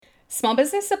Small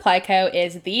Business Supply Co.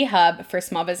 is the hub for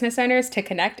small business owners to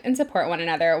connect and support one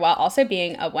another while also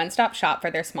being a one-stop shop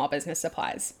for their small business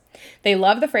supplies. They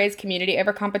love the phrase community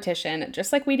over competition,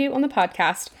 just like we do on the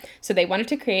podcast, so they wanted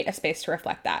to create a space to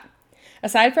reflect that.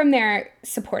 Aside from their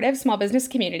supportive small business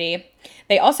community,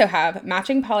 they also have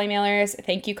matching poly mailers,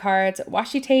 thank you cards,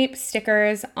 washi tape,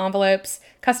 stickers, envelopes,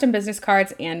 custom business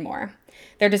cards, and more.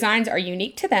 Their designs are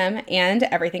unique to them, and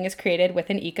everything is created with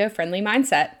an eco-friendly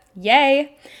mindset.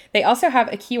 Yay! They also have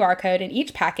a QR code in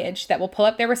each package that will pull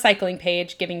up their recycling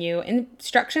page, giving you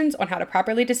instructions on how to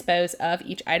properly dispose of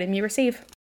each item you receive.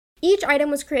 Each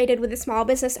item was created with a small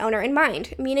business owner in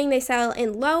mind, meaning they sell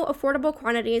in low, affordable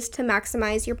quantities to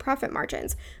maximize your profit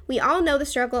margins. We all know the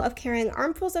struggle of carrying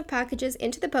armfuls of packages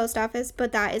into the post office,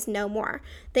 but that is no more.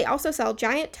 They also sell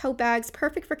giant tote bags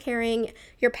perfect for carrying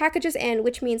your packages in,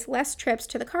 which means less trips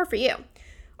to the car for you.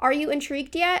 Are you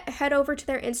intrigued yet? Head over to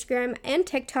their Instagram and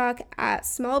TikTok at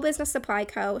Small Business Supply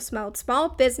Co., spelled Small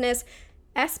Business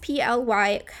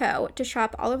SPLY Co., to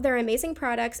shop all of their amazing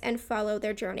products and follow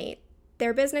their journey.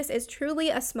 Their business is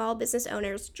truly a small business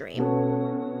owner's dream.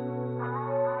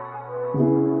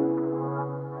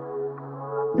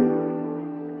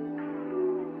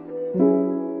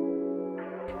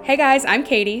 Hey guys, I'm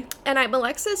Katie. And I'm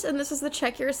Alexis, and this is the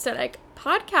Check Your Aesthetic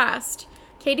podcast.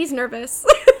 Katie's nervous.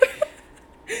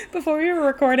 Before we were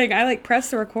recording, I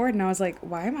pressed the record and I was like,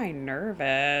 why am I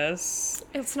nervous?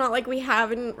 It's not like we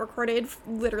haven't recorded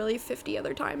literally 50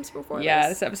 other times before this. Yeah,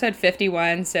 this is episode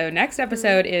 51. So next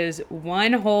episode is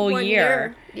one whole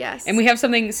year. Yes. And we have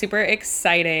something super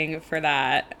exciting for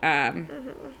that.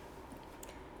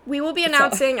 We will be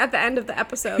announcing at the end of the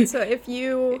episode. So if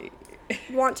you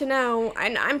want to know,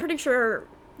 and I'm pretty sure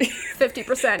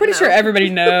 50% Pretty sure everybody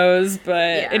knows,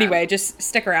 but Yeah. Anyway, just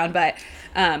stick around. But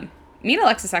me and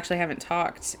Alexis actually haven't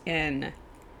talked in a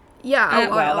while.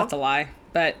 Well, that's a lie.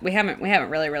 But we haven't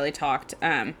really talked.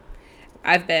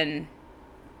 I've been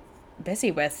busy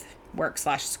with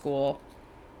work/school,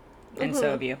 and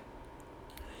so have you.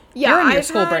 Yeah, you're on your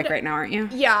school break right now, aren't you?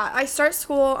 Yeah, I start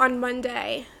school on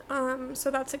Monday,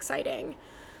 so that's exciting.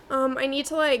 I need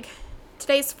to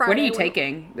today's Friday. What are you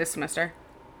taking this semester?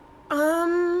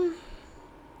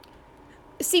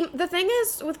 See, the thing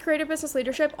is, with creative business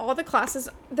leadership, all the classes,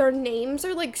 their names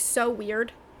are so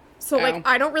weird. So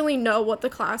I don't really know what the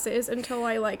class is until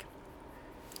I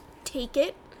take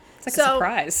it. It's like a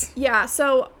surprise. Yeah,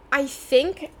 so I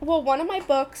think, one of my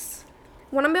books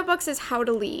is How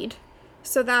to Lead.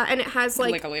 So that, and it has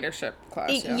like a leadership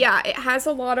class. Yeah, it has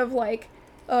a lot of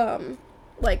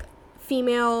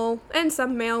female and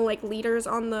some male leaders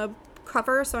on the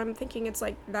cover, so I'm thinking it's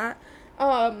that.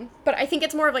 But I think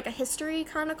it's more of a history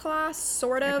kind of class,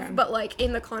 sort of, okay. But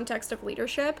in the context of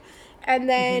leadership. And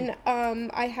then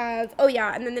I have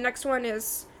and then the next one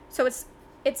is, so it's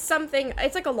something,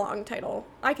 it's a long title.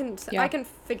 I can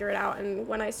figure it out, and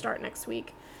when I start next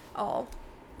week, I'll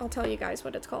tell you guys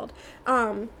what it's called.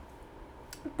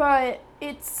 But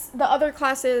it's the other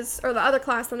classes, or the other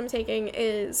class that I'm taking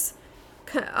is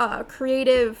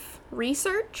creative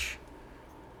research,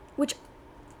 which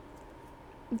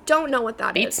don't know what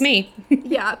that is. Beats me.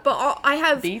 Yeah, but I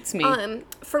have Beats me.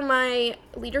 For my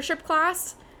leadership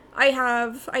class, I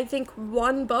have, I think,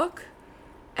 1 book,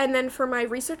 and then for my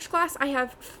research class, I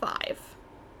have 5.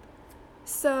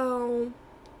 So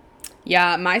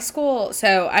Yeah, my school,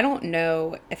 so I don't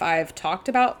know if I've talked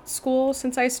about school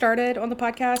since I started on the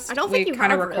podcast. I don't think you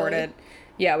kind of have, recorded. really.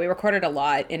 Yeah, we recorded a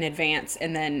lot in advance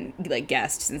and then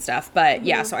guests and stuff. But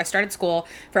yeah, so I started school.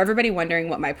 For everybody wondering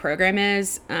what my program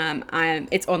is,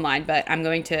 it's online, but I'm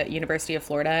going to University of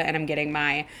Florida and I'm getting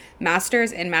my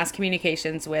master's in mass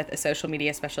communications with a social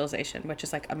media specialization, which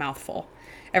is a mouthful.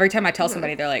 Every time I tell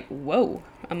somebody, they're like, whoa.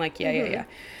 I'm like, yeah.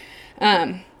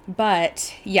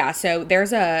 But yeah, so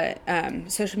there's a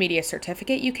social media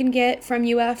certificate you can get from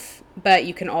UF, but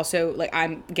you can also,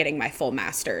 I'm getting my full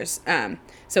master's.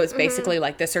 So it's basically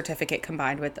the certificate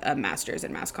combined with a master's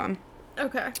in mass comm.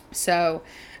 okay. So,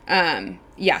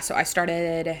 so I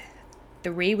started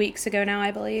 3 weeks ago now,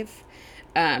 I believe.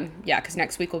 Because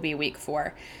next week will be week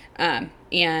 4.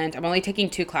 And I'm only taking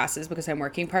 2 classes because I'm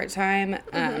working part-time.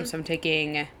 So I'm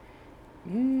taking,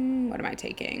 what am I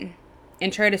taking?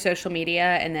 Intro to social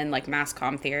media and then mass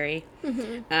comm theory.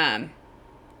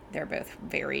 They're both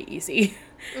very easy.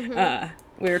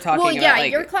 We were talking about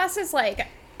your classes,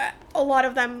 a lot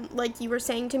of them, you were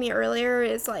saying to me earlier,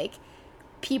 is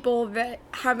people that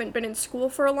haven't been in school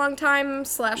for a long time /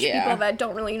 people that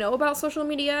don't really know about social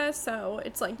media, so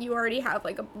it's you already have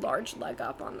a large leg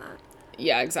up on that.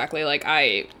 Yeah, exactly.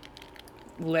 I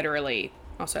literally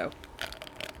also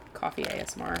coffee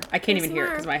ASMR. I can't even hear it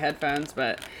because of my headphones,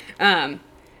 but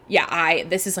yeah,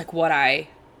 this is like what I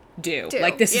do.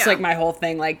 Like, this is like my whole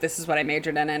thing. Like, this is what I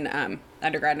majored in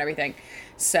undergrad and everything.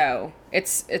 So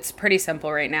it's pretty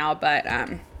simple right now, but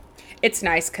it's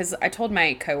nice because I told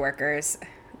my coworkers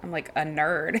I'm like a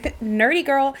nerd, nerdy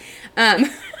girl.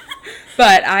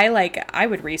 But I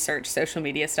would research social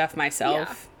media stuff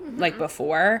myself, like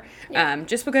before,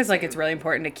 just because like it's really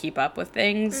important to keep up with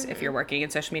things if you're working in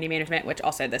social media management, which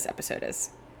also this episode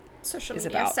is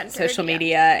about social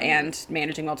media and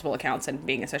managing multiple accounts and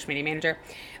being a social media manager,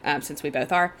 since we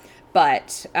both are.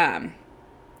 But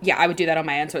yeah, I would do that on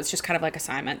my own. So it's just kind of like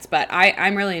assignments, but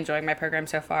I'm really enjoying my program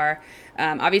so far.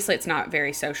 Obviously it's not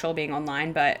very social being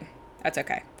online, but that's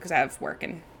okay because I have work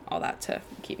and all that to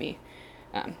keep me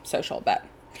social. But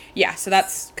yeah, so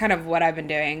that's kind of what I've been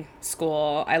doing.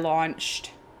 School. I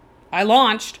launched.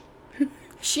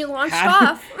 She launched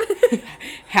off.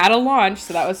 Had a launch,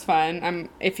 so that was fun.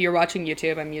 If you're watching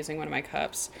YouTube, I'm using one of my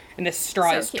cups, and this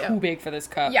straw is too big for this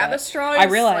cup. Yeah, the straw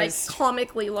is like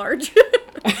comically large.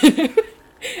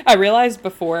 I realized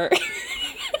before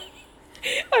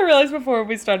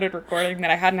we started recording that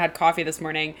I hadn't had coffee this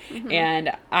morning,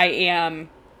 and I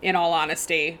am, in all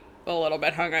honesty, a little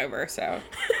bit hungover, so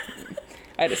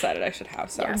I decided I should have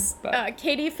some. Yes.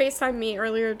 Katie FaceTimed me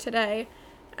earlier today,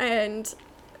 and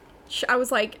she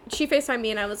FaceTimed me,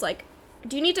 and I was like,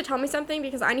 do you need to tell me something?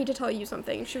 Because I need to tell you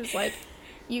something. And she was like,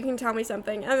 you can tell me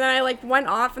something. And then I like went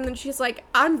off, and then she's like,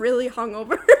 I'm really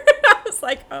hungover. I was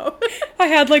like, oh. I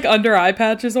had like under eye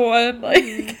patches on.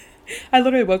 Like, I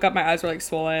literally woke up, my eyes were like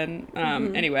swollen.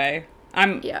 Anyway,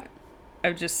 I'm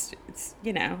just, it's,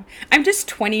 I'm just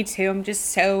 22. I'm just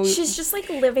so. She's just like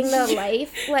living the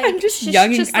life. Like, I'm just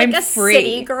young. Just like I'm free.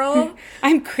 City girl.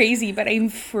 I'm crazy, but I'm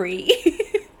free.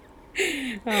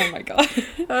 Oh my god.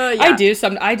 Yeah.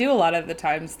 I do a lot of the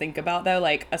times think about, though,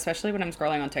 like, especially when I'm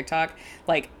scrolling on TikTok,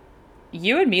 like,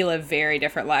 you and me live very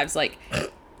different lives. Like,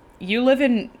 you live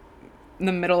in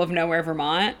the middle of nowhere,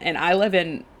 Vermont, and I live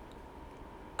in,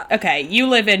 you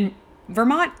live in,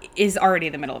 Vermont is already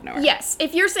the middle of nowhere. Yes,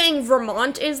 if you're saying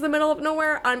Vermont is the middle of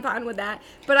nowhere, I'm fine with that,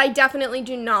 but I definitely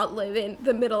do not live in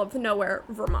the middle of nowhere,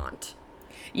 Vermont.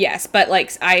 Yes, but,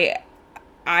 like, I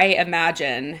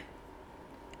imagine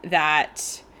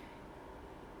that,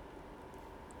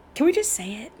 can we just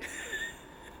say it?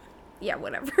 Yeah,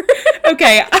 whatever.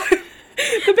 Okay.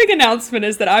 The big announcement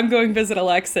is that I'm going visit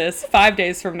Alexis 5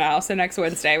 days from now, so next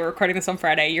Wednesday. We're recording this on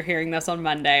Friday. You're hearing this on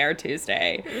Monday or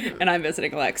Tuesday, and I'm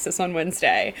visiting Alexis on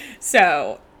Wednesday.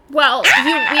 So, well,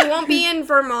 we won't be in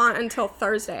Vermont until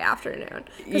Thursday afternoon,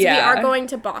 because we are going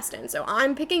to Boston. So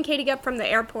I'm picking Katie up from the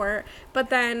airport, but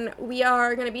then we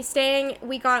are going to be staying.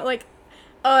 We got like,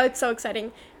 it's so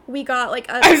exciting. We got like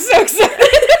I'm so excited.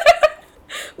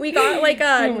 We got like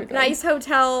a nice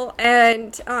hotel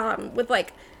and with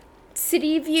like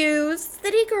city views,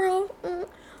 city girl.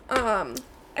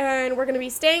 And we're gonna be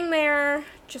staying there,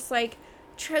 just like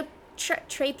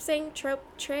traipsing. Trap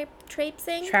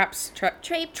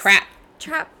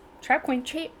queen.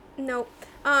 Traipsing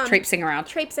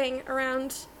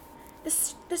around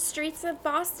the streets of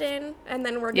Boston, and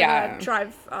then we're gonna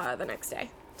drive the next day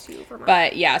to Vermont.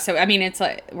 But yeah, so I mean, it's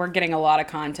like we're getting a lot of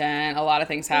content, a lot of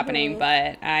things happening,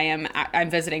 but I'm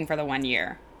visiting for the 1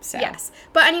 year. So. Yes,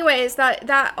 but anyways,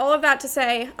 that all of that to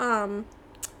say,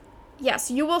 yes,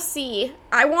 you will see.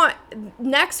 I want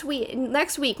next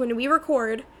week when we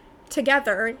record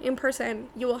together in person,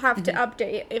 you will have to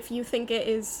update if you think it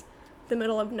is the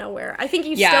middle of nowhere. I think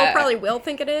you still probably will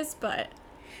think it is, but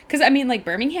because I mean, like,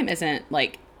 Birmingham isn't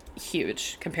like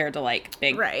huge compared to like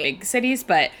big cities,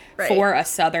 but for a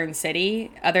southern city,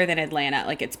 other than Atlanta,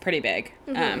 like, it's pretty big.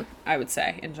 I would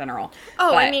say in general.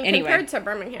 Oh, but I mean, anyway, compared to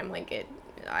Birmingham, like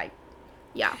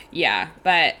Yeah,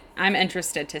 but I'm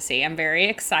interested to see. I'm very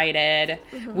excited.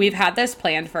 We've had this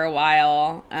planned for a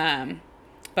while,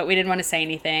 but we didn't want to say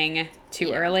anything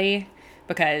too early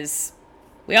because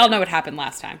we all know what happened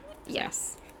last time. So.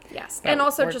 Yes. And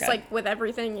also just, like, with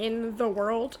everything in the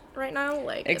world right now,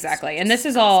 like... Exactly. And this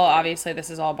is all, obviously,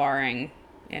 barring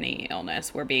any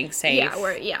illness. We're being safe.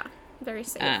 Yeah, very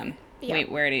safe. We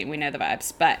know the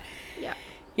vibes. But,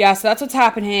 yeah, so that's what's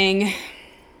happening.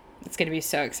 It's going to be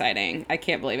so exciting. I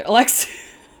can't believe it.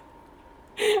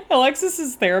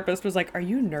 Alexis's therapist was like, are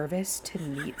you nervous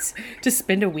to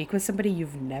spend a week with somebody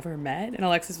you've never met? And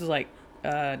Alexis was like,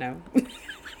 no.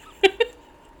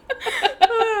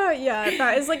 Yeah,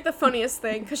 that is like the funniest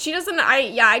thing, because she doesn't,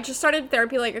 I just started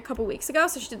therapy like a couple weeks ago,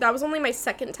 so that was only my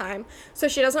second time, so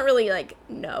she doesn't really like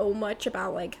know much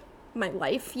about like my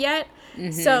life yet.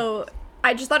 So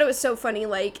I just thought it was so funny,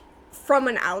 like, from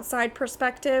an outside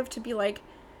perspective, to be like,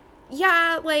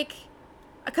 yeah, like,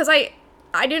 because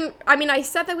I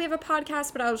said that we have a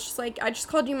podcast, but I was just like, I just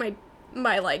called you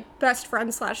my like best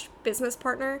friend / business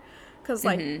partner. Because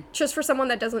like, just for someone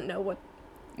that doesn't know what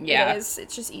it is,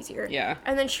 it's just easier. Yeah.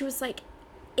 And then she was like,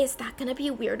 is that going to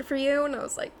be weird for you? And I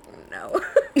was like, no.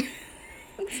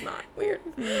 It's not weird.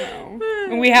 No.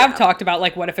 And we have talked about,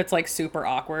 like, what if it's, like, super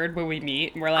awkward when we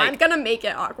meet? And we're like... I'm going to make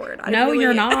it awkward. No,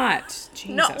 you're not.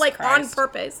 Jesus No, like, Christ. on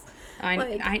purpose.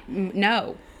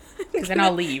 No. Because then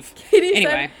I'll leave. Katie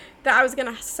anyway. said that I was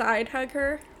going to side hug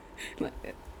her.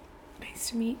 Nice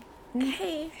to meet you.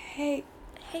 Hey.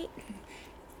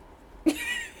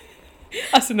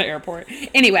 Us in the airport.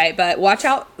 Anyway, but watch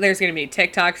out. There's going to be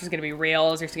TikToks. There's going to be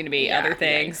Reels. There's going to be other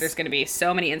things. There's going to be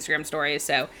so many Instagram stories.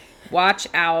 So watch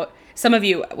out. Some of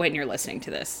you, when you're listening to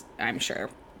this, I'm sure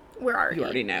you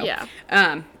already know.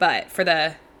 Yeah. But for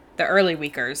the early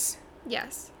weekers,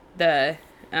 yes, the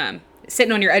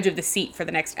sitting on your edge of the seat for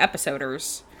the next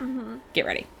episoders, get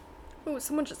ready. Oh,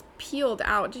 someone just peeled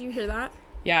out. Did you hear that?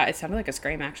 Yeah, it sounded like a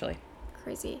scream, actually.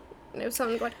 Crazy. And it was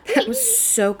someone going... That was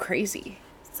so crazy.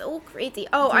 So crazy.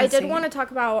 Oh, I did want to talk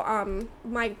about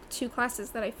my 2 classes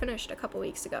that I finished a couple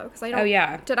weeks ago. Because I don't... Oh,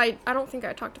 yeah. I don't think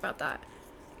I talked about that.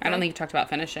 I don't think you talked about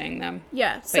finishing them.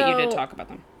 Yeah. But you did talk about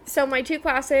them. So my 2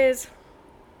 classes,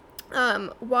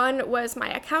 one was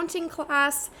my accounting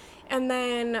class, and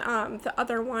then the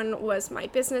other one was my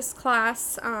business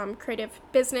class, creative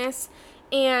business.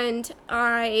 And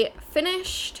I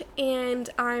finished, and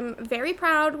I'm very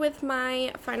proud with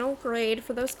my final grade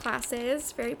for those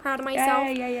classes. Very proud of myself.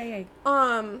 Yay.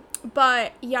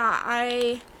 But yeah,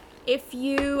 I've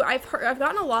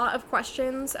gotten a lot of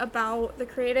questions about the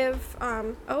creative,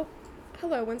 oh,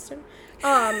 hello, Winston.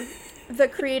 The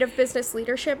creative business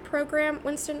leadership program.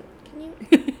 Winston, can you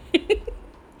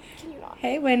not?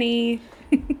 Hey, Winnie.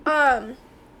 But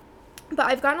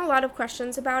I've gotten a lot of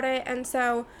questions about it, and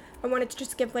so I wanted to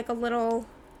just give like a little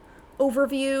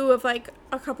overview of like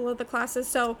a couple of the classes.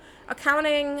 So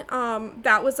accounting,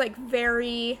 that was like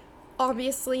very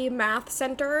obviously math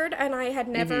centered, and I had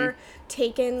never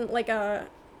taken like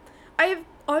I've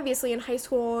obviously in high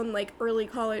school and like early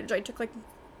college I took like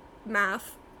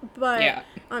math, but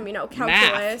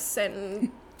calculus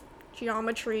and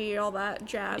geometry, all that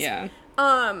jazz. Yeah.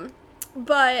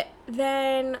 But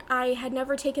then I had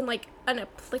never taken, like, an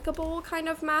applicable kind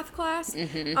of math class.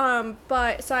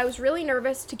 But, so I was really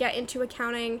nervous to get into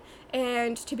accounting,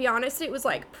 and to be honest, it was,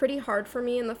 like, pretty hard for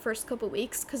me in the first couple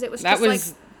weeks, because it was that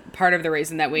was part of the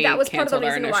reason that we canceled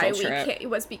our initial trip. It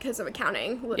was because of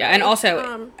accounting. Literally. Yeah, and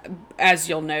also, as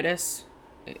you'll notice,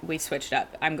 we switched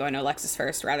up. I'm going to Alexis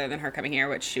first, rather than her coming here,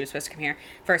 which she was supposed to come here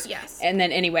first. Yes. And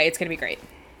then, anyway, it's going to be great.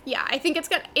 Yeah, I think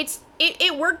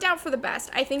it worked out for the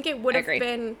best. I think it would have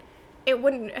been, it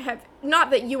wouldn't have, not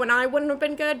that you and I wouldn't have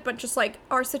been good, but just like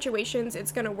our situations,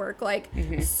 it's going to work like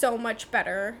so much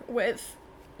better with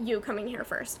you coming here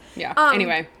first. Yeah,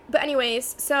 anyway. But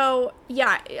anyways, so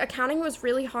yeah, accounting was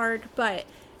really hard, but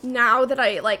now that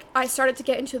I started to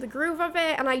get into the groove of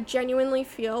it, and I genuinely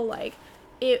feel like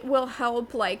it will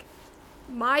help like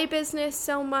my business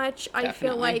so much. Definitely. I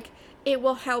feel like it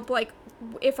will help like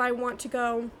if I want to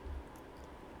go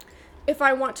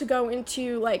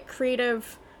into like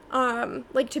creative,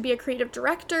 like to be a creative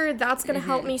director, that's going to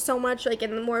help me so much, like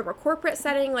in the more of a corporate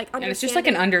setting, like understanding. And it's just like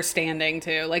an understanding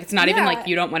too. Like it's not even like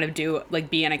you don't want to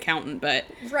be an accountant, but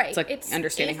it's like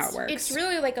understanding how it works. It's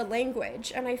really like a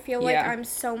language, and I feel like I'm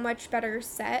so much better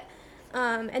set.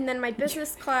 And then my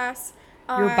business class.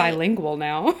 You're bilingual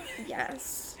now.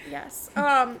 Yes.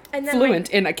 And then fluent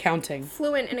in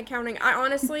accounting. I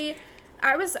honestly,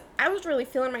 I was really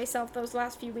feeling myself those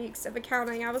last few weeks of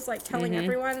accounting. I was like telling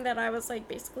everyone that I was like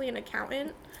basically an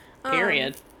accountant.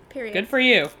 Period. Good for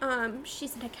you.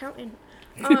 She's an accountant.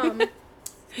 And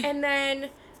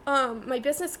then my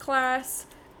business class,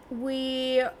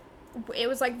 it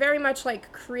was like very much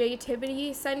like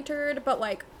creativity centered, but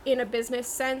like in a business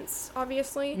sense,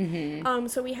 obviously.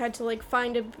 So we had to like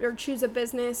choose a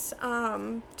business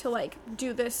to like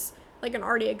do this, like an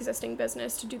already existing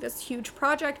business to do this huge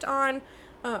project on.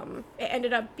 It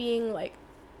ended up being like,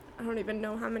 I don't even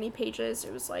know how many pages.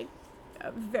 It was like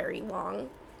a very long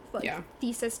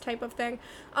thesis type of thing.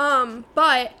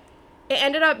 But it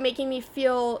ended up making me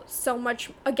feel so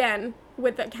much, again,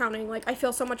 with accounting, like I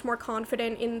feel so much more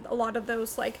confident in a lot of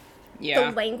those like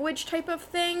the language type of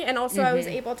thing, and also I was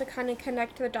able to kind of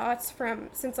connect the dots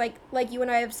since like you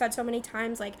and I have said so many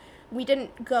times, like we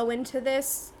didn't go into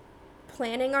this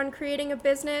planning on creating a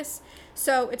business,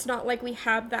 so it's not like we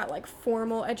have that like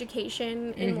formal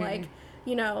education in like,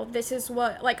 you know, this is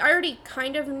what, like I already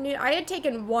kind of knew. I had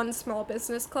taken one small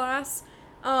business class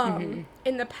in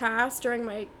the past during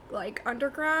my like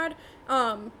undergrad,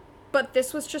 but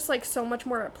this was just like so much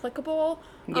more applicable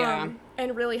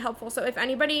and really helpful. So if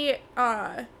anybody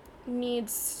wants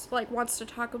to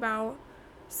talk about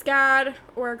SCAD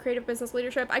or creative business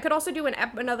leadership, I could also do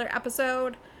another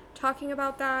episode talking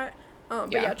about that.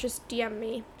 But yeah, just DM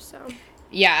me. So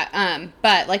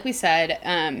but like we said,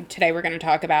 today we're going to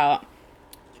talk about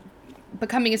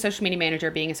becoming a social media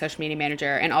manager, being a social media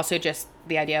manager, and also just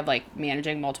the idea of like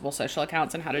managing multiple social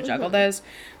accounts and how to juggle those.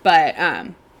 But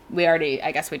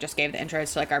I guess we just gave the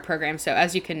intros to like our program. So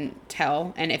as you can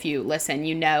tell, and if you listen,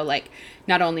 you know, like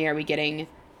not only are we getting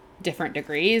different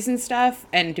degrees and stuff,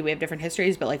 and do we have different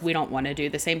histories, but like we don't want to do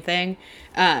the same thing.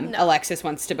 No. Alexis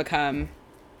wants to become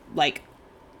like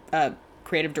a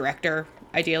creative director,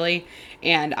 ideally,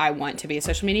 and I want to be a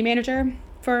social media manager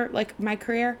for like my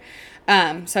career.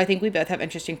 So I think we both have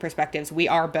interesting perspectives. We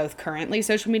are both currently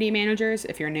social media managers.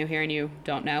 If you're new here and you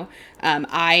don't know,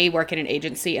 I work in an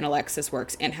agency and Alexis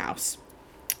works in-house.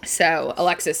 So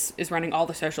Alexis is running all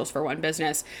the socials for one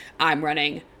business. I'm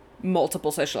running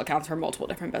multiple social accounts for multiple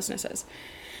different businesses.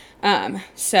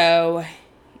 So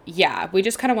yeah, we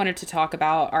just kind of wanted to talk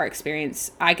about our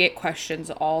experience. I get questions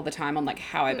all the time on like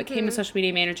how I became a social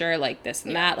media manager, like this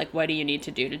and that, like what do you need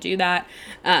to do that?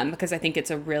 Because I think it's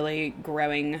a really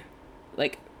growing,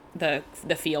 like the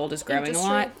field is growing a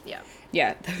lot.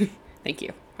 Yeah. Thank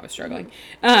you. I was struggling.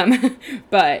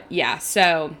 But yeah,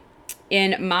 so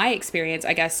in my experience,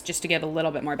 I guess just to give a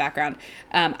little bit more background,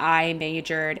 I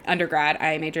majored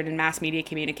in mass media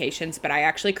communications, but I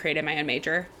actually created my own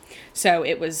major. So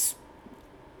it was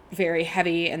very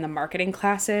heavy in the marketing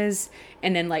classes,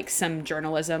 and then like some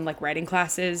journalism, like writing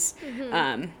classes,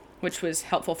 which was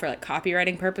helpful for like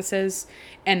copywriting purposes.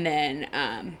 And then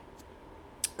a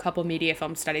couple media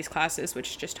film studies classes,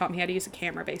 which just taught me how to use a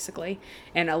camera basically,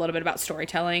 and a little bit about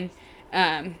storytelling.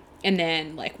 And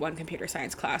then like one computer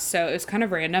science class. So it was kind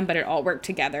of random, but it all worked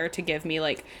together to give me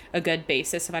like a good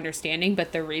basis of understanding.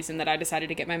 But the reason that I decided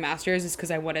to get my master's is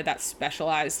because I wanted that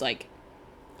specialized like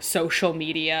social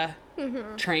media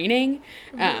training.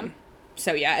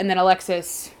 So yeah, and then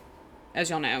Alexis, as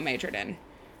you'll know, majored in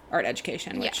art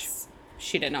education, which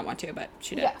she did not want to, but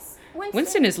she did. Yes.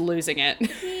 Winston is losing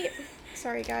it.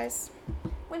 Sorry guys.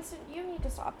 Winston, you need to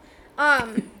stop.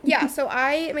 So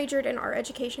I majored in art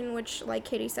education, which like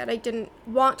Katie said, I didn't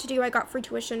want to do. I got free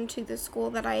tuition to the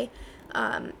school that I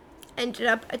ended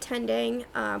up attending,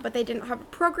 but they didn't have a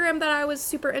program that I was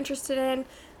super interested in.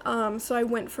 So I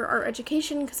went for art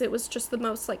education because it was just the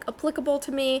most like applicable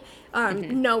to me,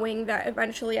 knowing that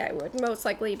eventually I would most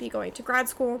likely be going to grad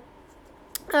school.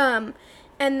 And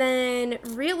then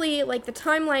really like the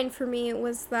timeline for me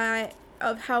was that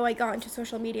of how I got into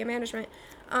social media management.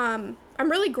 I'm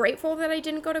really grateful that I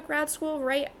didn't go to grad school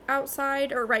right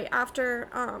after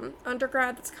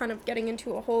undergrad. That's kind of getting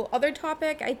into a whole other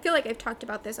topic. I feel like I've talked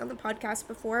about this on the podcast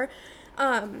before.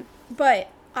 But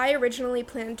I originally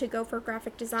planned to go for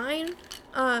graphic design.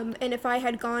 And if I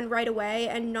had gone right away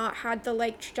and not had the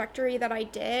like trajectory that I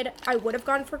did, I would have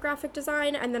gone for graphic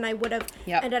design, and then I would have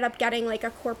ended up getting like a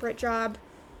corporate job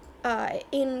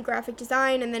in graphic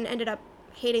design, and then ended up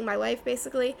hating my life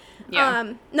basically.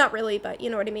 Not really, but you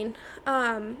know what I mean.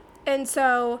 And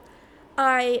so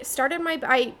I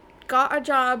got a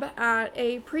job at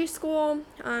a preschool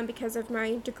because of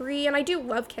my degree, and I do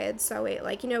love kids, so it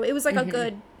like, you know, it was like a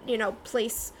good, you know,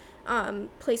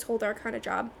 placeholder kind of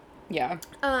job.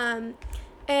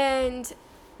 And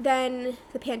then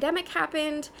the pandemic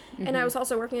happened, and I was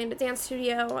also working in a dance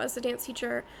studio as a dance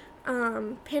teacher.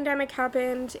 Pandemic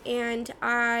happened, and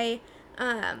I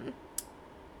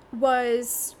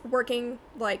was working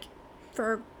like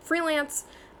for freelance,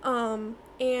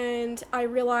 and I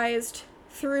realized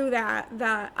through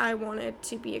that I wanted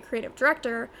to be a creative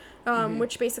director,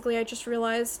 which basically I just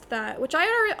realized that, which I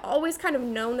had always kind of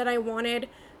known that I wanted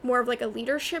more of like a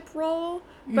leadership role,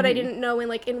 but I didn't know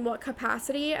in what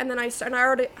capacity. And then I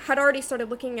had already started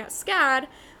looking at SCAD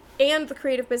and the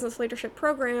Creative Business Leadership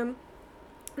Program.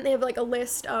 And they have like a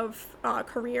list of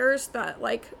careers that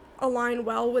like align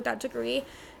well with that degree,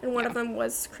 and one of them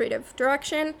was creative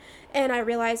direction, and I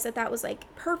realized that was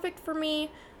like perfect for me.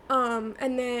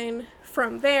 And then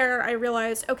from there I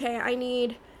realized,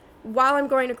 okay, while I'm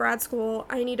going to grad school,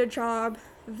 I need a job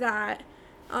that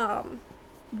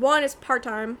one is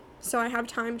part-time, so I have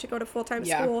time to go to full-time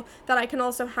school, that I can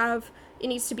also have, it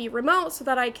needs to be remote so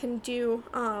that I can do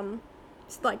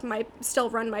still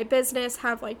run my business,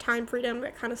 have like time freedom,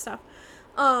 that kind of stuff.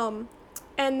 And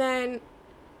then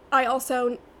I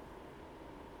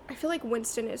feel like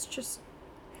Winston is just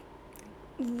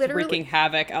literally wreaking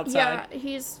havoc outside. Yeah,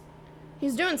 he's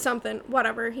doing something.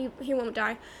 Whatever. He won't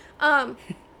die.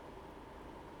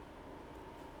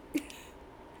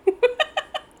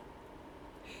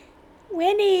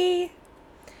 Minnie.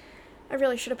 I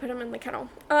really should have put him in the kennel.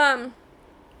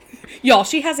 Y'all,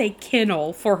 she has a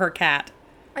kennel for her cat.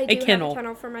 I do have a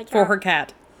kennel for my cat. For her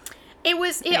cat.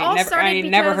 I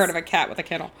never heard of a cat with a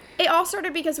kennel. It all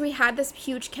started because we had this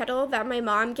huge kettle that my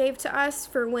mom gave to us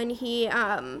for when he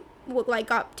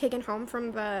got taken home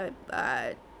from the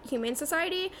Humane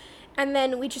Society, and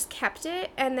then we just kept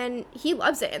it, and then he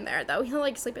loves it in there though. He'll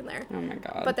like sleep in there. Oh my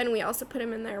god. But then we also put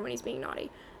him in there when he's being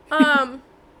naughty.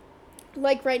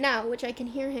 Like right now, which I can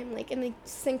hear him like in the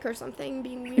sink or something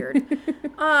being weird.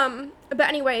 But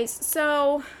anyways,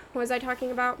 so what was I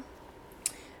talking about?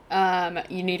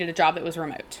 You needed a job that was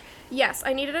remote. Yes,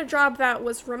 I needed a job that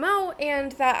was remote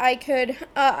and that I could,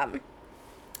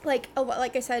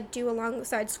 like I said, do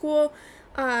alongside school.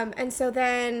 And so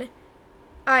then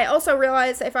I also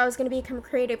realized that if I was going to become a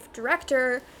creative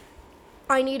director,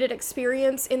 I needed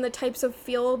experience in the types of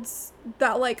fields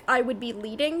that, like, I would be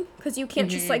leading. Because you can't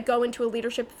just, like, go into a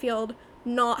leadership field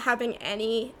not having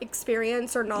any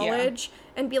experience or knowledge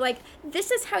and be like,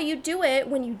 this is how you do it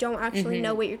when you don't actually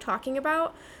know what you're talking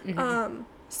about.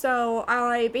 So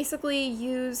I basically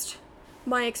used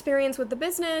my experience with the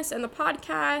business and the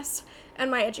podcast and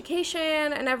my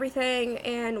education and everything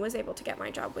and was able to get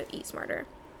my job with Eat Smarter.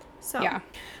 So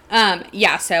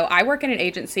so I work in an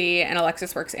agency and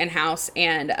Alexis works in-house,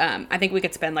 and I think we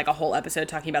could spend like a whole episode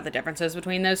talking about the differences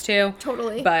between those two.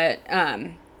 Totally.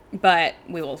 But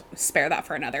we will spare that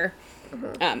for another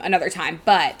time.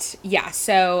 But yeah,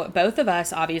 so both of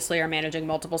us obviously are managing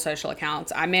multiple social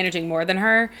accounts. I'm managing more than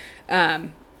her,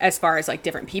 as far as like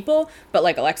different people, but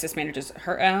like Alexis manages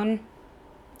her own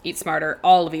Eat Smarter,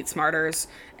 all of Eat Smarters,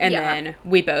 and then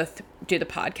we both do the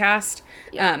podcast.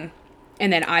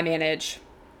 And then I manage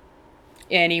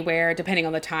anywhere, depending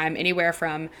on the time, anywhere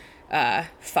from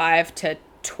 5 to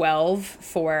 12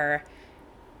 for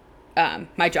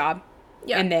my job.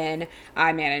 Yeah. And then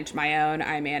I manage my own.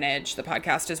 I manage the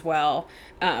podcast as well.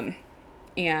 And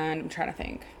I'm trying to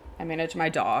think. I manage my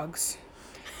dogs.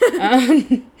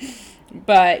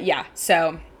 But yeah,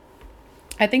 so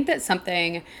I think that's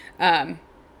something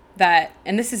that,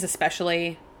 and this is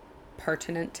especially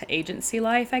pertinent to agency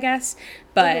life, I guess,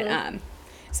 but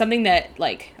something that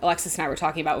like Alexis and I were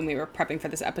talking about when we were prepping for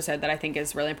this episode that I think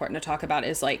is really important to talk about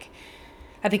is like,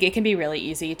 I think it can be really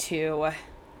easy to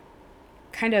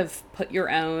kind of put your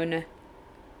own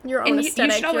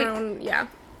aesthetic,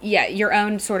 your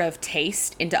own sort of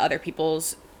taste into other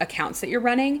people's accounts that you're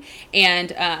running.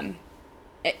 And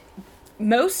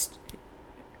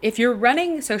if you're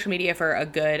running social media for a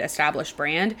good established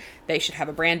brand, they should have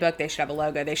a brand book, they should have a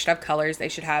logo, they should have colors, they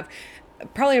should have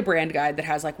probably a brand guide that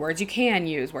has like words you can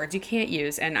use, words you can't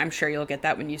use, and I'm sure you'll get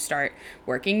that when you start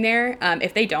working there.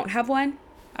 If they don't have one,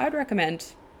 I would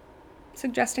recommend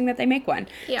suggesting that they make one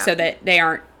so that they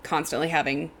aren't constantly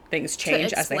having things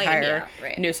change as they hire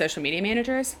new social media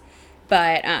managers.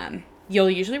 But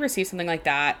you'll usually receive something like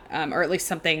that, or at least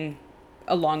something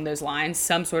along those lines,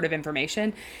 some sort of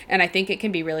information. And I think it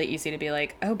can be really easy to be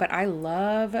like, oh, but I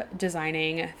love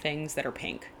designing things that are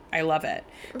pink. I love it.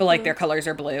 But like their colors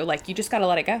are blue. Like you just got to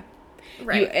let it go.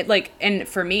 Right. And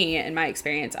for me, in my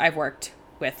experience, I've worked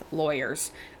with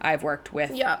lawyers. I've worked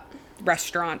with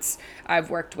restaurants. I've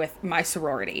worked with my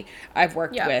sorority. I've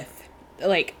worked with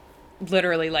like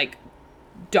literally like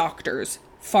doctors,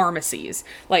 pharmacies,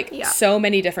 like so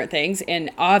many different things.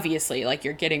 And obviously like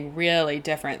you're getting really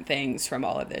different things from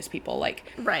all of those people. Like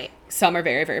some are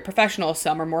very, very professional.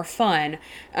 Some are more fun.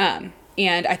 And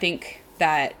I think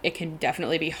that it can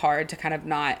definitely be hard to kind of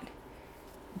not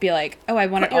be like, oh, I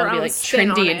want it all to be like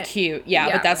trendy and cute.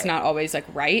 Yeah, but that's not always like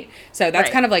right. So that's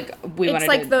kind of like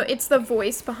it's the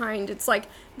voice behind. It's like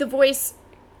the voice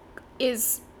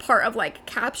is part of like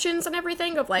captions and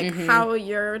everything of like how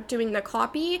you're doing the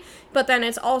copy, but then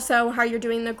it's also how you're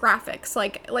doing the graphics.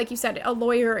 Like you said, a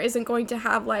lawyer isn't going to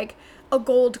have like a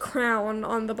gold crown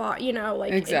on the bot,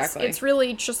 like exactly. It's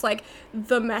really just like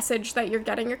the message that you're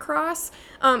getting across.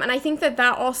 And I think that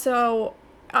also,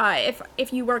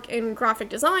 if you work in graphic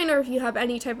design or if you have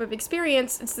any type of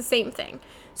experience, it's the same thing.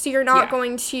 So you're not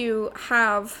going to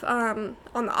have, on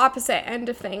the opposite end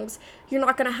of things, you're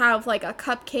not going to have like a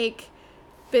cupcake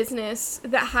business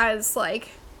that has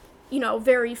like,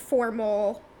 very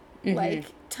formal,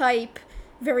 like type,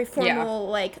 very formal,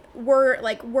 like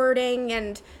wording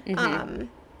and,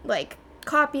 like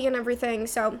copy and everything.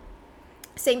 So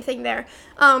same thing there.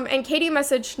 And Katie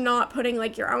messaged not putting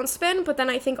like your own spin, but then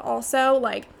I think also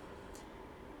like,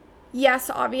 yes,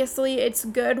 obviously it's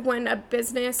good when a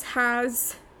business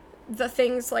has the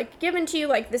things like given to you,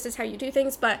 like this is how you do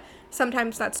things, but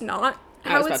sometimes that's not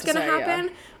how it's going to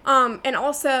happen. And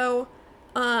also,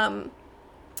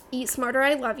 Eat Smarter,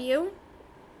 I love you.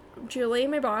 Julie,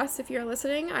 my boss, if you're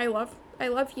listening, I love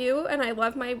you and I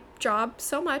love my job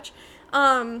so much.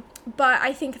 But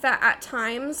I think that at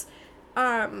times,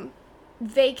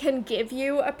 they can give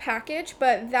you a package,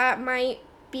 but that might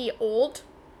be old.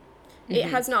 It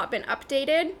has not been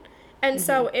updated. And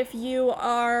so if you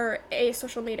are a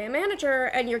social media manager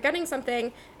and you're getting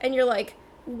something and you're like,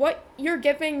 what you're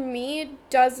giving me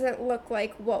doesn't look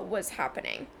like what was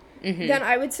happening, then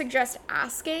I would suggest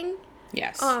asking.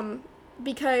 Yes.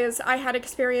 Because I had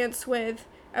experience with,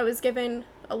 I was given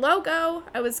a logo,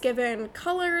 I was given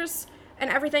colors and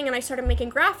everything, and I started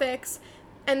making graphics,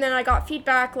 and then I got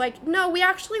feedback like, no, we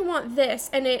actually want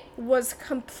this, and it was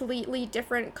completely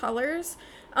different colors.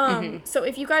 So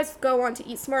if you guys go on to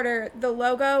Eat Smarter, the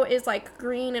logo is like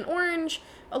green and orange.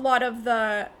 A lot of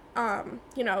the,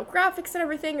 graphics and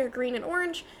everything are green and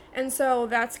orange. And so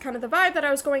that's kind of the vibe that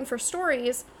I was going for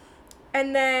stories.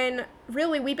 And then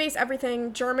really we base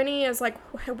everything, Germany is like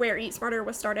where Eat Smarter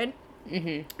was started.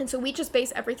 And so we just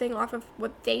base everything off of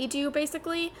what they do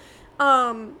basically.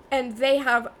 And they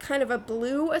have kind of a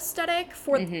blue aesthetic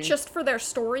for just for their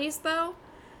stories though.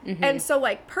 And so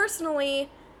like personally,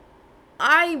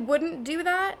 I wouldn't do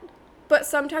that, but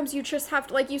sometimes you just have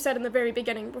to, like you said in the very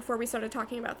beginning before we started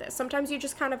talking about this, sometimes you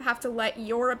just kind of have to let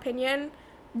your opinion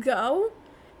go,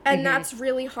 and that's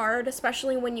really hard,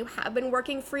 especially when you have been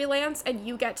working freelance and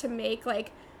you get to make,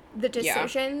 like, the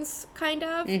decisions, kind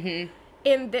of.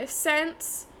 In this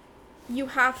sense, you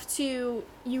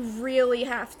really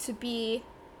have to be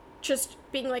just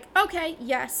being like, okay,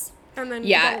 yes, and then go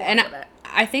along with it.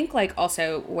 I think, like,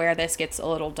 also where this gets a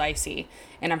little dicey,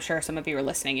 and I'm sure some of you are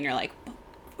listening and you're like,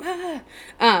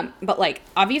 but, like,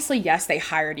 obviously, yes, they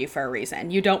hired you for a reason.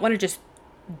 You don't want to just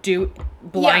do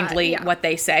blindly what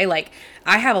they say. Like,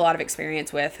 I have a lot of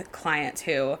experience with clients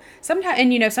who sometimes,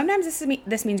 and, sometimes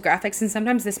this means graphics, and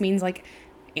sometimes this means, like,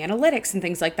 analytics and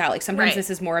things like that. Like, sometimes this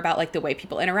is more about, like, the way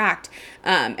people interact.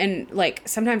 And, like,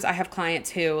 sometimes I have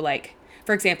clients who, like,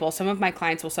 for example, some of my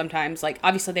clients will sometimes, like,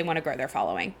 obviously they want to grow their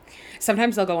following.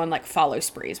 Sometimes they'll go on, like, follow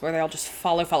sprees where they'll just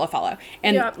follow.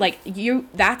 And, like,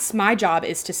 that's my job,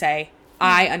 is to say,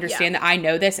 I understand that I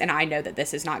know this and I know that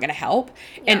this is not going to help.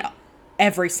 And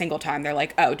every single time they're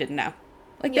like, oh, didn't know.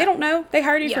 Like, they don't know. They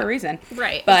hired you for a reason.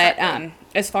 Right. But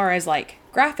as far as, like,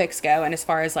 graphics go and as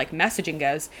far as, like, messaging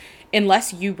goes,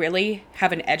 unless you really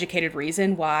have an educated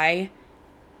reason why,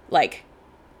 like,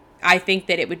 I think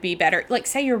that it would be better, like,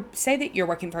 say that you're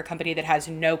working for a company that has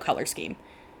no color scheme.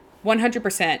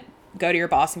 100% go to your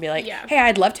boss and be like, hey,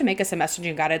 I'd love to make us a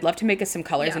messaging guide. I'd love to make us some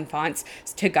colors and fonts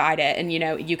to guide it, and,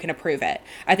 you can approve it.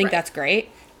 I think that's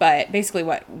great. But basically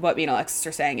what me and Alexis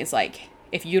are saying is, like,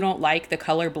 if you don't like the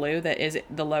color blue that is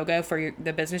the logo for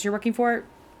the business you're working for,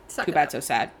 too bad, so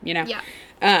sad,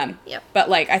 But,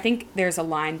 like, I think there's a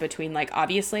line between, like,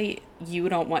 obviously you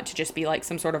don't want to just be like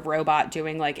some sort of robot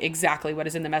doing, like, exactly what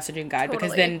is in the messaging guide,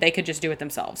 because then they could just do it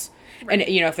themselves. And,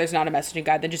 if there's not a messaging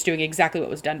guide, then just doing exactly what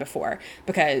was done before,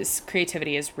 because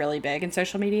creativity is really big in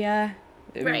social media.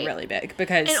 Really big,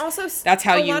 because and also that's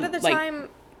how a lot of the time.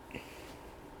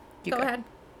 Go ahead.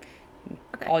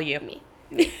 Okay. All you. Me.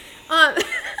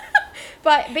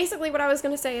 But basically what I was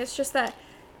going to say is just that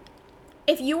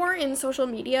if you are in social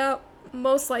media,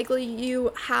 most likely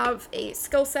you have a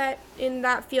skill set in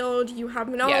that field. You have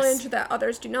knowledge that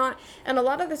others do not. And a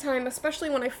lot of the time, especially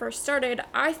when I first started,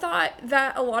 I thought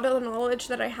that a lot of the knowledge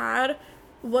that I had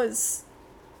was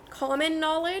common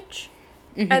knowledge,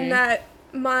 and that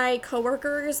my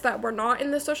coworkers that were not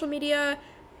in the social media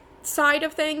side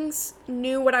of things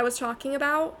knew what I was talking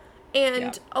about.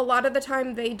 And a lot of the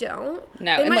time they don't.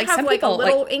 No, they and, might like, have, some like, people, a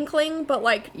little like, inkling, but,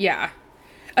 like... Yeah.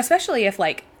 Especially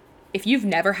if you've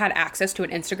never had access to an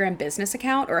Instagram business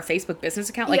account or a Facebook business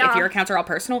account, like, if your accounts are all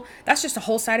personal, that's just a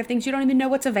whole side of things you don't even know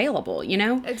what's available,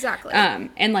 Exactly.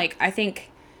 And, like, I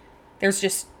think there's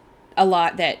just a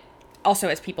lot that, also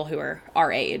as people who are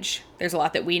our age, there's a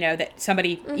lot that we know that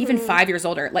somebody even 5 years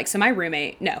older, like, so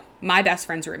my best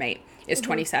friend's roommate is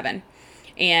 27,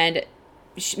 and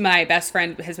my best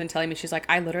friend has been telling me, she's like,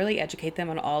 I literally educate them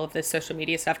on all of this social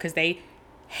media stuff because they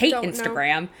hate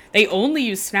Instagram. They only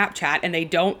use Snapchat, and they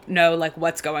don't know, like,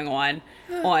 what's going on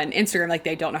Instagram. Like,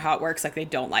 they don't know how it works. Like, they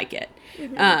don't like it.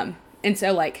 And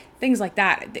so, like, things like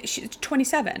that. She's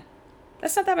 27.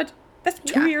 That's not that much. That's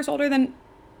 2 years older than,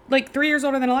 like, 3 years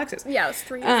older than Alexis. Yeah, it's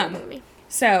 3 years older than me.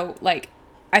 So, like,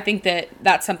 I think that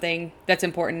that's something that's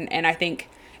important. And I think,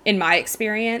 in my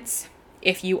experience,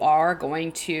 if you are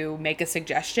going to make a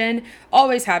suggestion,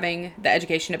 always having the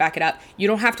education to back it up. You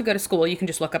don't have to go to school. You can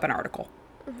just look up an article.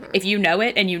 If you know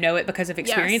it, and you know it because of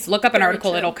experience, look up an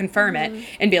article, it'll confirm it,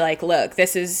 and be like, look,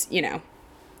 this is,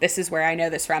 this is where I know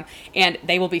this from. And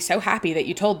they will be so happy that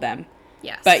you told them.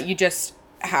 Yes. But you just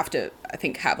have to, I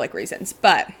think, have like reasons.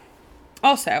 But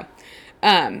also,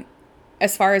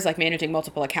 as far as like managing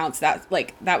multiple accounts, that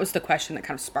was the question that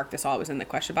kind of sparked this all. It was in the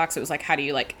question box. It was like, how do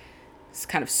you like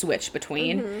kind of switch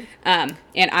between? And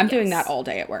I'm doing that all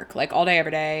day at work, like all day,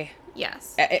 every day.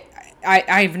 Yes.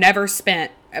 I've never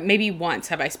spent, maybe once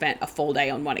have I spent a full day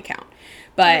on one account.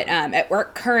 But at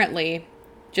work currently,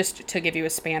 just to give you a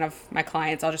span of my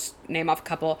clients, I'll just name off a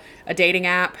couple: a dating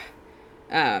app,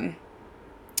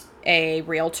 a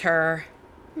realtor,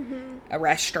 a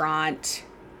restaurant,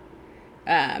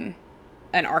 an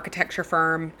architecture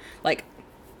firm. Like,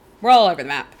 we're all over the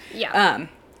map. Yeah.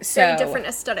 So very different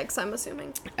aesthetics, I'm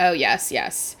assuming. Oh,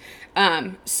 yes.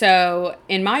 So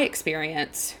in my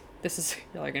experience,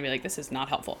 y'all are gonna be like, this is not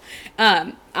helpful.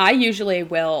 I usually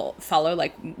will follow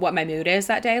like what my mood is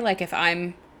that day. Like if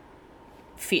I'm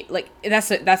that's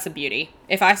the beauty.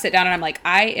 If I sit down and I'm like,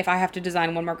 if I have to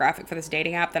design one more graphic for this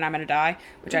dating app, then I'm gonna die,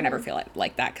 which I never feel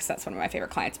like that, because that's one of my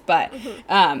favorite clients. But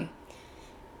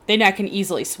then I can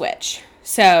easily switch.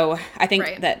 So I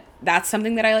think that's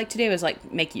something that I like to do, is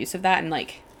like make use of that, and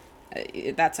like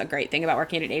that's a great thing about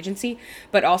working at an agency.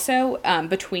 But also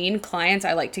between clients,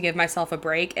 I like to give myself a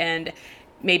break and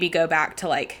maybe go back to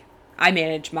like, I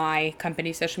manage my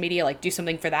company social media, like do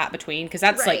something for that between, because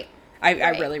that's like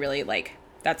I really, really like,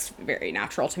 that's very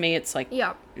natural to me. It's like,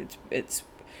 it's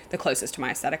the closest to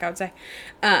my aesthetic, I would say.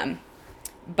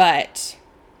 But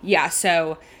yeah,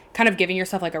 so kind of giving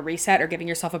yourself like a reset or giving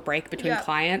yourself a break between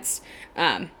clients.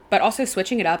 But also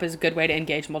switching it up is a good way to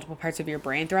engage multiple parts of your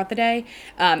brain throughout the day.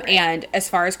 And as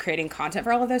far as creating content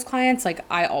for all of those clients, like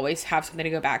I always have something to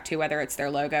go back to, whether it's their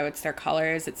logo, it's their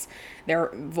colors, it's their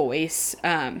voice.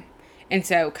 And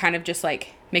so kind of just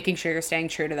like making sure you're staying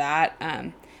true to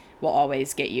that will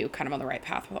always get you kind of on the right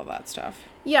path with all that stuff.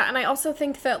 Yeah, and I also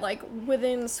think that, like,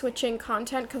 within switching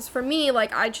content, because for me,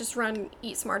 like, I just run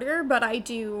Eat Smarter, but I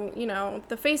do,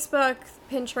 the Facebook,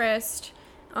 Pinterest,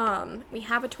 we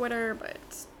have a Twitter,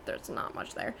 but there's not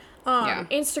much there,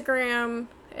 Instagram,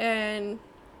 and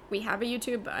we have a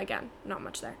YouTube, but again, not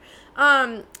much there.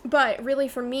 But really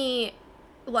for me,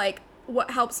 like,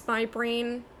 what helps my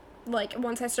brain, like,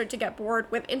 once I start to get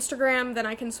bored with Instagram, then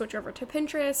I can switch over to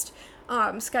Pinterest.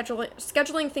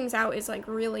 Scheduling things out is, like,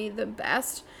 really the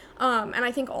best. And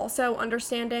I think also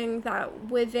understanding that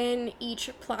within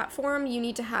each platform, you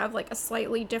need to have, like, a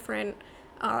slightly different,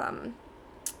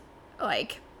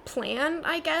 like, plan,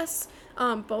 I guess,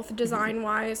 both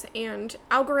design-wise and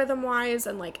algorithm-wise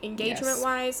and, like,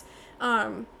 engagement-wise.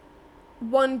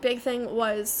 One big thing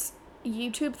was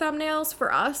YouTube thumbnails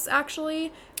for us,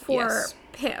 actually, for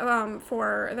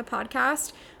the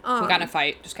podcast. We got in a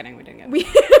fight. Just kidding. We didn't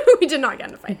get we did not get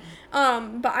in a fight.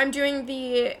 But I'm doing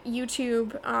the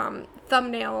YouTube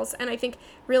thumbnails, and I think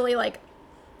really, like,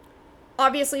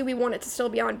 obviously we want it to still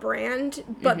be on brand,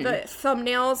 but the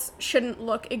thumbnails shouldn't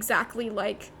look exactly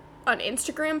like an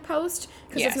Instagram post,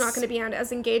 because it's not going to be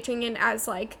as engaging and as,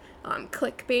 like,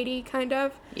 clickbaity kind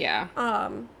of. Yeah.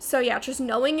 So yeah, just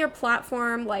knowing your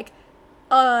platform, like,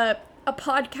 a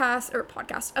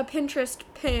Pinterest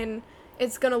pin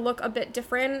is going to look a bit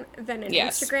different than an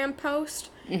Instagram post.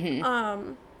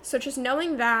 So just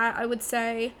knowing that, I would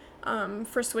say,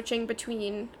 for switching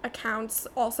between accounts,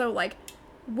 also, like,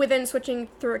 within switching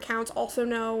through accounts, also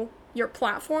know your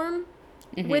platform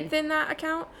within that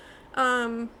account.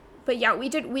 But yeah,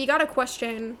 we got a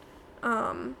question,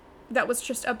 that was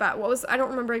just about I don't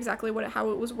remember exactly how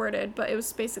it was worded, but it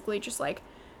was basically just like,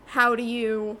 how do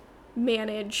you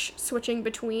manage switching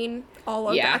between all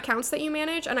of the accounts that you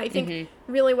manage? And I think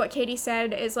really what Katie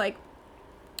said is, like,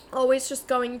 always just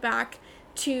going back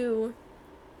to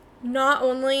not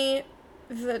only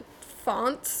the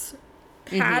fonts,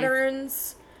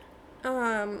 patterns,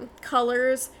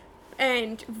 colors,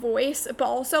 and voice, but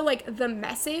also, like, the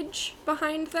message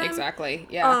behind them. Exactly.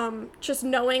 Yeah. Just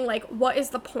knowing, like, what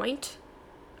is the point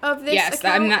of this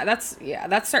account?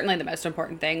 That's certainly the most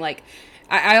important thing. Like,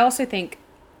 I also think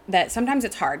that sometimes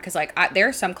it's hard, because, like, there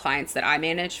are some clients that I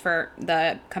manage for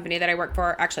the company that I work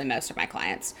for. Actually, most of my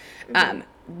clients,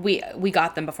 we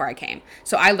got them before I came,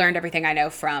 so I learned everything I know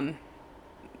from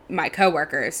my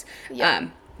coworkers.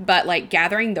 But, like,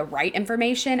 gathering the right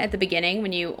information at the beginning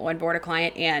when you onboard a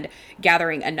client, and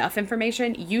gathering enough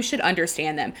information, you should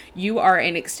understand them. You are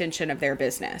an extension of their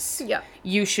business. Yeah.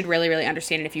 You should really, really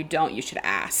understand it. If you don't, you should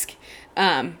ask.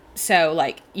 So,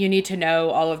 like, you need to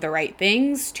know all of the right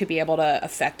things to be able to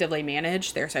effectively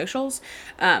manage their socials.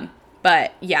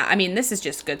 But yeah, I mean, this is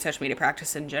just good social media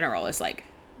practice in general, is, like,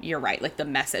 you're right, like the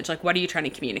message, like what are you trying to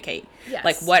communicate? Yes.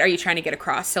 Like what are you trying to get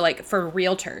across? So like for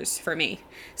realtors, for me,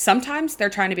 sometimes they're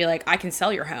trying to be like, I can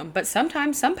sell your home, but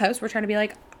sometimes some posts we're trying to be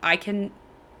like, I can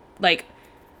like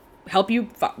help you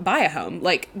buy a home.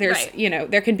 Like there's, Right. you know,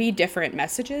 there can be different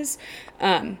messages.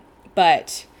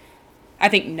 But I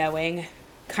think knowing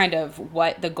kind of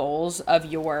what the goals of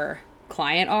your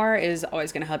client are is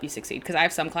always going to help you succeed. Because I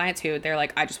have some clients who they're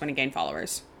like, I just want to gain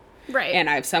followers. Right. And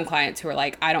I have some clients who are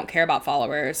like, I don't care about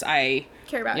followers. I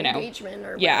care about you know, engagement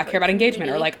or yeah, I care about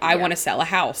engagement, or like I Yeah. want to sell a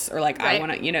house, or like I Right.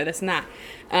 want to, you know, this and that.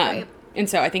 Right. And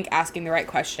so I think asking the right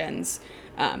questions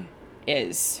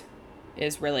is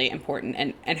really important,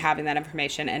 and having that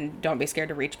information, and don't be scared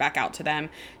to reach back out to them,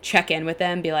 check in with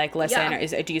them, be like, listen,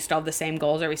 Yeah. do you still have the same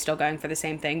goals? Are we still going for the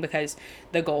same thing? Because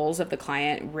the goals of the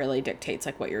client really dictates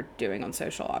like what you're doing on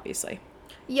social, obviously.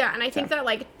 Yeah, and I think that,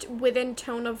 like, within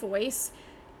tone of voice,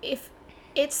 if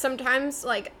it's sometimes,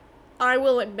 like, I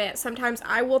will admit, sometimes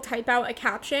I will type out a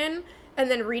caption and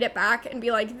then read it back and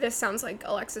be like, this sounds like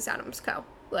Alexis Adams Co.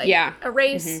 Like, Yeah.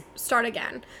 erase, start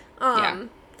again. Yeah.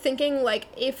 Thinking, like,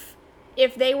 if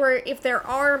there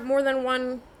are more than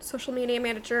one social media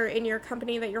manager in your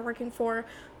company that you're working for,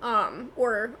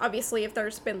 or obviously if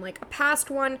there's been, like, a past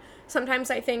one,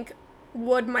 sometimes I think,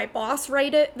 would my boss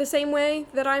write it the same way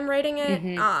that I'm writing it?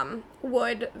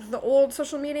 Would the old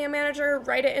social media manager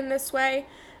write it in this way?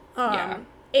 Yeah.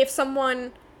 If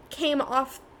someone came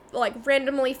off, like,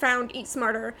 randomly found Eat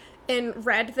Smarter and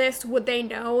read this, would they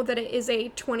know that it is a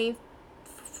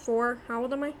 24, how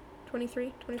old am I?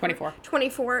 23? 24.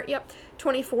 24, yep.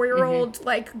 24-year-old,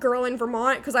 like, girl in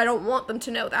Vermont, because I don't want them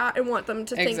to know that. I want them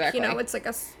to think, Exactly. you know, it's like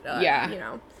a, Yeah. you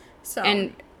know, so.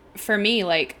 And for me,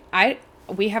 like,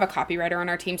 we have a copywriter on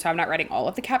our team, so I'm not writing all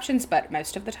of the captions, but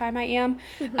most of the time I am,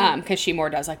 because she more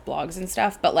does like blogs and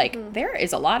stuff. But like, there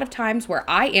is a lot of times where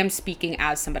I am speaking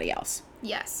as somebody else.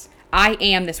 Yes. I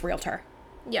am this realtor.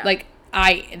 Yeah. Like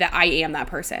I am that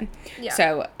person. Yeah.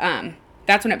 So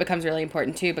that's when it becomes really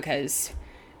important too, because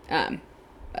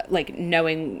like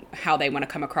knowing how they want to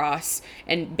come across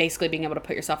and basically being able to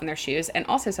put yourself in their shoes. And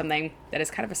also something that is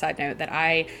kind of a side note that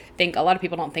I think a lot of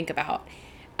people don't think about.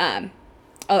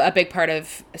 A big part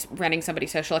of running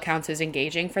somebody's social accounts is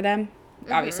engaging for them.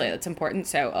 Obviously, that's important.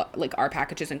 So, like, our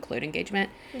packages include engagement.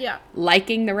 Yeah.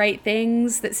 Liking the right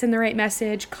things that send the right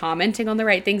message, commenting on the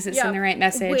right things that send the right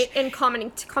message. And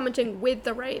commenting with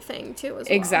the right thing, too, as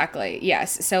well. Exactly.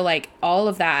 Yes. So, like, all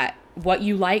of that, what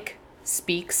you like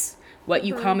speaks. What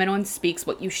you comment on speaks.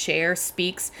 What you share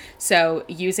speaks. So,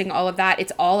 using all of that,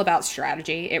 it's all about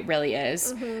strategy. It really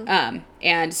is.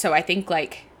 And so, I think,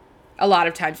 like, a lot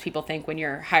of times people think when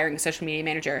you're hiring a social media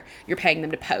manager, you're paying them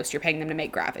to post, you're paying them to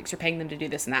make graphics, you're paying them to do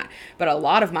this and that. But a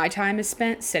lot of my time is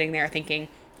spent sitting there thinking,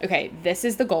 okay, this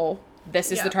is the goal.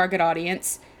 This is the target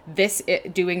audience.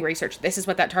 Doing research. This is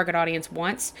what that target audience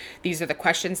wants. These are the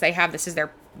questions they have. This is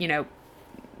their, you know,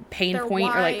 pain Their point.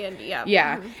 why Or like,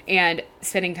 and, And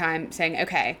spending time saying,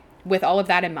 okay, with all of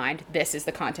that in mind, this is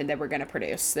the content that we're going to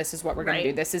produce. This is what we're going to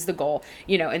do. This is the goal,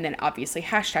 you know, and then obviously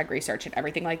hashtag research and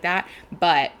everything like that.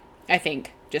 But I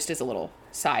think just as a little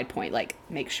side point, like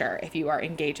make sure if you are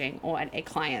engaging on a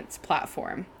client's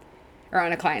platform or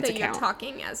on a client's that account. You're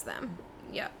talking as them.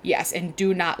 Yeah. Yes. And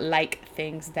do not like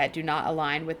things that do not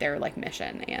align with their like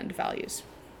mission and values.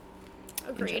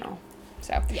 Agreed.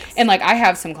 So, yes. And like I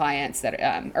have some clients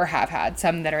that, or have had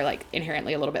some that are like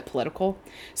inherently a little bit political.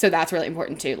 So that's really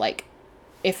important too. Like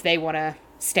if they want to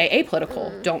stay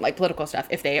apolitical, don't like political stuff.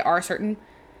 If they are certain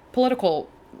political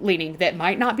leaning that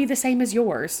might not be the same as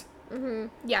yours.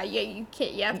 Yeah, you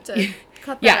can't, you have to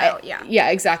cut that out. Yeah,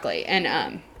 exactly.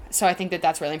 And so I think that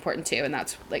that's really important too, and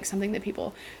that's like something that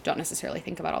people don't necessarily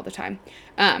think about all the time.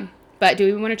 But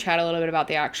do we want to chat a little bit about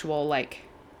the actual like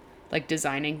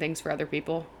designing things for other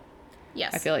people?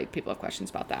 Yes. I feel like people have questions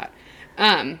about that.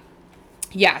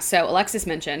 Yeah, so Alexis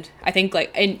mentioned, I think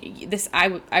like, and this,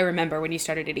 I remember when you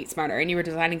started at Eat Smarter and you were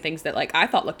designing things that like I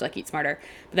thought looked like Eat Smarter,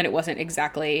 but then it wasn't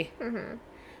exactly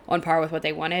on par with what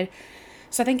they wanted.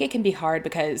 So I think it can be hard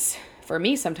because for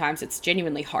me, sometimes it's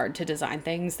genuinely hard to design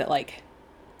things that like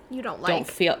you don't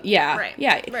feel, yeah.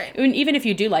 Right. I mean, even if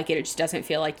you do like it, it just doesn't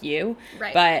feel like you.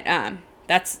 Right. But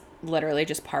that's literally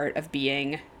just part of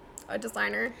being a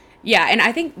designer. Yeah, and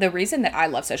I think the reason that I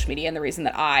love social media and the reason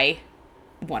that I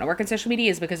want to work in social media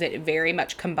is because it very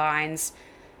much combines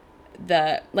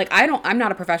I'm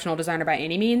not a professional designer by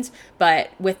any means,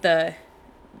 but with the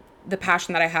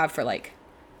passion that I have for like,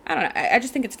 I don't know, I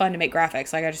just think it's fun to make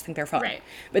graphics. Like, I just think they're fun. Right.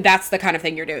 But that's the kind of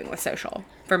thing you're doing with social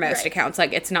for most accounts.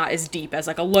 Like, it's not as deep as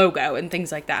like a logo and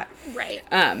things like that. Right.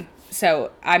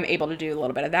 So I'm able to do a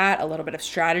little bit of that, a little bit of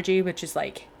strategy, which is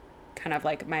like kind of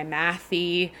like my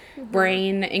mathy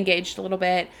brain engaged a little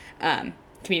bit.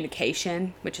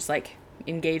 Communication, which is like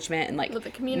engagement and like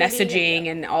messaging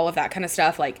and all of that kind of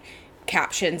stuff, like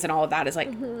captions and all of that is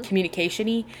like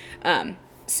communication-y.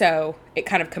 So it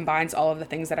kind of combines all of the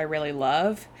things that I really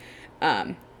love.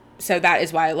 So that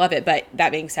is why I love it. But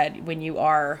that being said, when you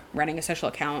are running a social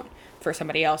account for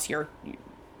somebody else, you're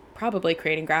probably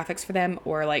creating graphics for them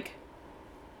or like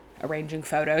arranging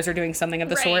photos or doing something of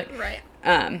the sort.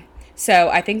 Right. So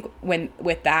I think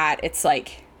with that, it's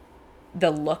like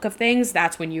the look of things,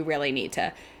 that's when you really need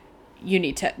to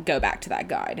go back to that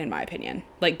guide, in my opinion.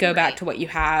 Like go back to what you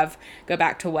have, go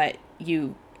back to what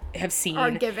you have seen.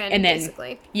 Are given, and then,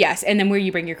 basically. Yes, and then where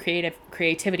you bring your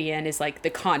creativity in is like the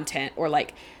content or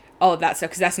like all of that stuff,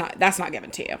 because that's not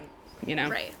given to you, you know?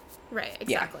 Right,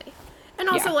 exactly. Yeah. And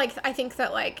also, like, I think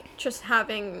that, like, just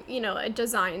having, you know, a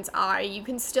design's eye, you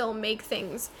can still make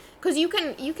things, because you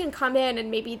can come in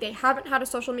and maybe they haven't had a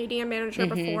social media manager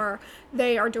before,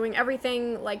 they are doing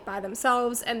everything, like, by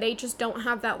themselves, and they just don't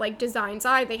have that, like, design's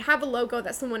eye. They have a logo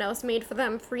that someone else made for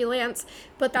them, freelance,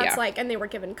 but that's, like, and they were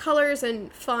given colors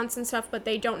and fonts and stuff, but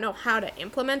they don't know how to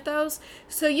implement those.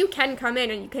 So you can come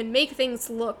in and you can make things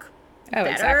look better.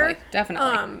 Exactly.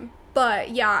 Definitely.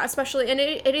 But yeah, especially, and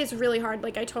it is really hard.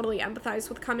 Like, I totally empathize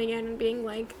with coming in and being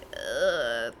like,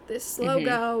 this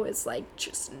logo is like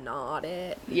just not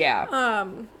it. Yeah.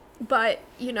 But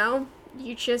you know,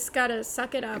 you just gotta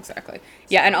suck it up. Exactly.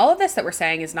 Yeah, and all of this that we're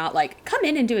saying is not like come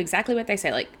in and do exactly what they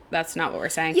say. Like that's not what we're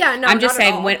saying. Yeah, no. I'm just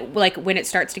saying when it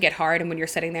starts to get hard and when you're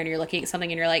sitting there and you're looking at something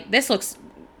and you're like, this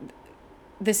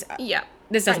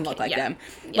doesn't look like them.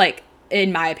 Yeah. Like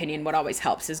in my opinion, what always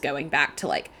helps is going back to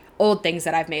like old things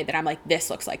that I've made that I'm like,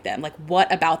 this looks like them. Like,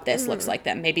 what about this looks like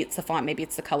them? Maybe it's the font, maybe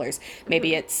it's the colors,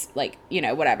 maybe it's like, you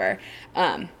know, whatever.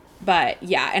 But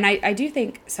yeah, and I do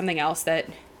think something else that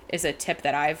is a tip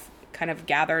that I've kind of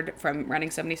gathered from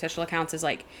running so many social accounts is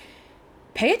like,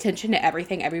 pay attention to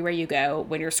everything everywhere you go.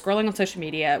 When you're scrolling on social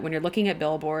media, when you're looking at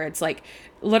billboards, like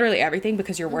literally everything,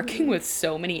 because you're working with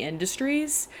so many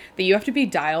industries that you have to be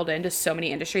dialed into so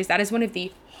many industries. That is one of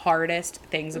the hardest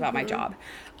things about my job.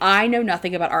 I know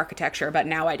nothing about architecture, but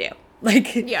now I do.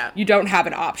 Like, you don't have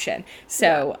an option.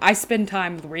 So I spend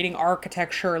time reading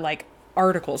architecture, like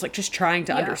articles, like just trying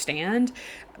to understand,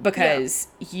 because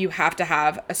you have to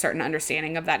have a certain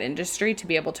understanding of that industry to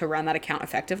be able to run that account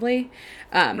effectively.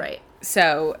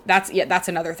 So that's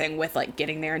another thing with like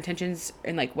getting their intentions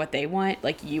and like what they want.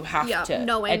 Like you have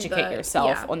to educate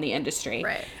yourself on the industry.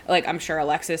 Like I'm sure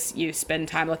Alexis, you spend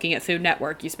time looking at Food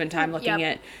Network, you spend time looking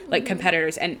at like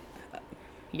competitors, and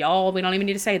y'all, we don't even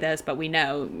need to say this, but we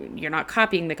know you're not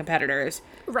copying the competitors.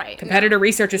 Competitor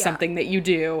research is something that you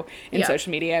do in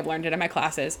social media. I've learned it in my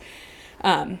classes.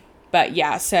 But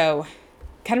yeah, so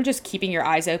kind of just keeping your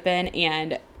eyes open.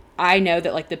 And I know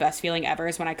that like the best feeling ever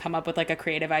is when I come up with like a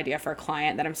creative idea for a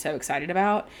client that I'm so excited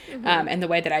about. And the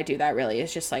way that I do that really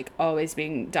is just like always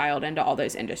being dialed into all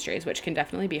those industries, which can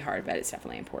definitely be hard, but it's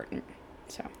definitely important.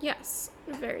 So yes,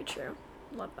 very true.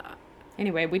 Love that.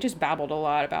 Anyway, we just babbled a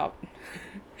lot about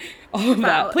all of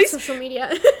that. Please, social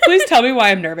media. Please tell me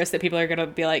why I'm nervous that people are going to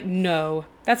be like, no,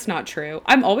 that's not true.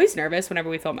 I'm always nervous whenever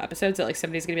we film episodes that like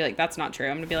somebody's going to be like, that's not true.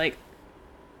 I'm going to be like,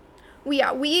 we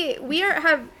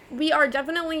are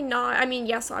definitely not, I mean,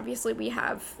 yes, obviously we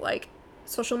have like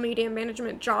social media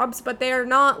management jobs, but they are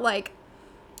not like,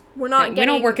 we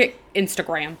don't work at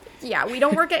Instagram. Yeah, we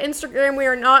don't work at Instagram. We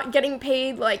are not getting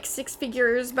paid like six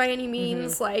figures by any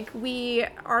means. Like we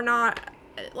are not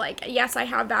like, yes, I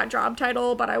have that job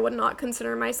title, but I would not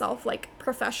consider myself like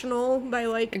professional by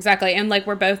like. Exactly. And like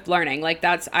we're both learning. Like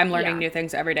I'm learning new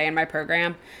things every day in my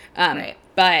program.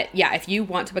 But yeah, if you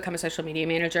want to become a social media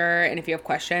manager and if you have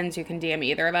questions, you can DM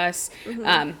either of us.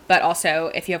 But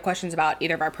also if you have questions about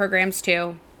either of our programs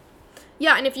too.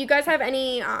 Yeah, and if you guys have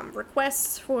any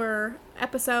requests for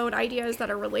episode ideas that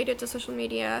are related to social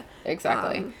media.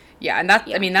 Exactly. Yeah, and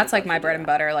I mean, that's like my bread and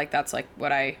butter. Like, that's like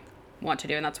what I want to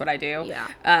do, and that's what I do.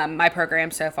 Yeah. My program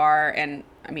so far, and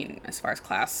I mean, as far as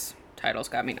class titles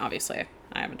go, I mean, obviously,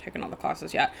 I haven't taken all the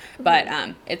classes yet, but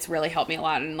it's really helped me a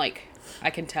lot, and like, I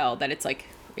can tell that it's like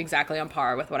exactly on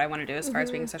par with what I want to do as far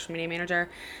as being a social media manager.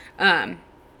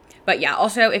 But yeah,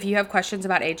 also, if you have questions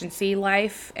about agency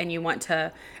life and you want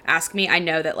to ask me, I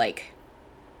know that, like,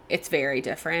 it's very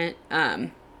different,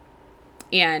 and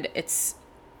it's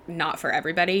not for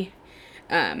everybody.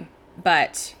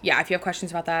 But yeah, if you have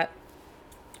questions about that,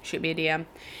 shoot me a DM.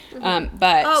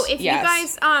 But if you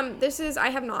guys, I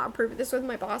have not approved this with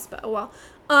my boss, but oh well.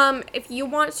 If you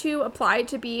want to apply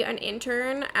to be an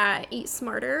intern at Eat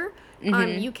Smarter,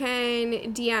 you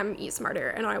can DM Eat Smarter,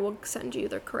 and I will send you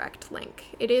the correct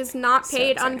link. It is not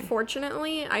paid,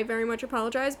 unfortunately. I very much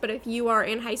apologize, but if you are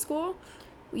in high school,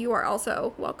 you are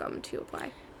also welcome to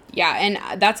apply. Yeah,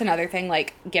 and that's another thing,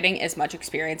 like, getting as much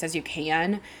experience as you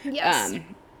can. Yes.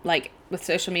 Like, with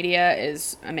social media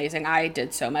is amazing. I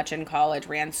did so much in college,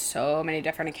 ran so many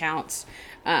different accounts.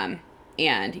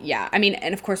 And yeah, I mean,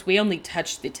 and of course we only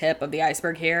touched the tip of the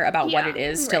iceberg here about what it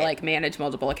is to like manage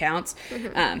multiple accounts.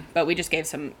 But we just gave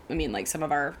some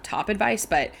of our top advice,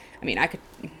 but I mean,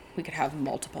 we could have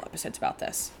multiple episodes about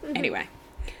this anyway.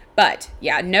 But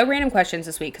yeah, no random questions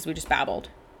this week because we just babbled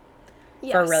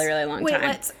for a really, really long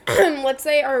time. Let's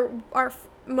say our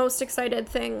most excited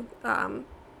thing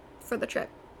for the trip.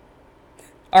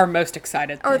 Our most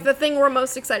excited thing. Or the thing we're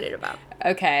most excited about.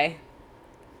 Okay.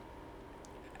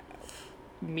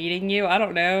 Meeting you? I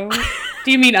don't know.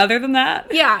 Do you mean other than that?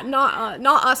 Yeah,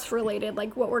 not us related,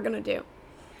 like what we're gonna do.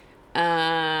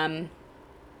 I'm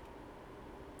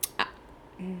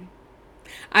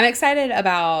excited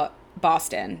about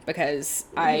Boston because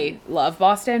I love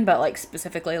Boston, but like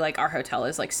specifically like our hotel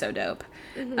is like so dope.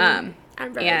 I'm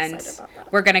really excited about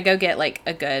that. We're gonna go get like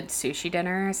a good sushi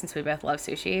dinner since we both love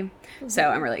sushi. So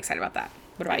I'm really excited about that.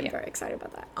 What about you? I'm very excited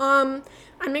about that.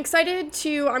 I'm excited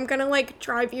I'm gonna like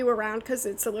drive you around because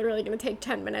it's literally gonna take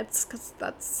 10 minutes because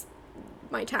that's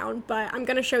my town, but I'm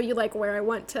gonna show you like where I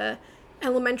went to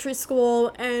elementary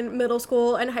school and middle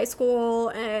school and high school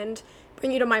and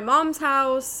bring you to my mom's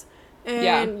house.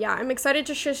 And yeah, I'm excited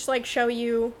to just like show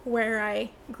you where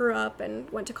I grew up and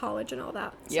went to college and all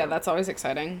that. So. Yeah, that's always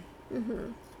exciting.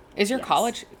 Is your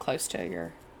college close to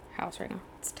your house right now?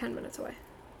 It's 10 minutes away.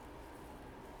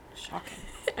 Shocking.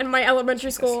 And my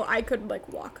elementary school, I could like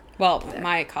walk. Well,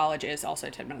 my college is also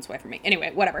 10 minutes away from me.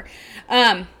 Anyway, whatever.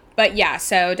 But yeah,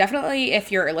 so definitely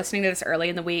if you're listening to this early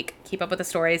in the week, keep up with the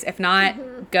stories. If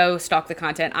not, go stalk the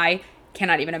content. I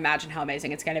cannot even imagine how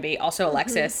amazing it's going to be. Also,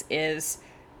 Alexis is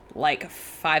like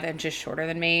 5 inches shorter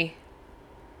than me.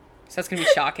 So it's going to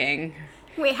be shocking.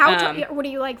 Wait, how tall? What are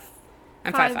you like?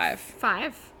 I'm 5'5".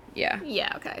 5? Yeah.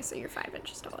 Yeah, okay. So you're 5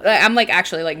 inches taller. I'm like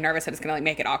actually like nervous that it's going to like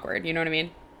make it awkward. You know what I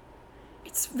mean?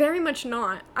 It's very much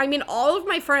not. I mean, all of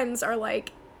my friends are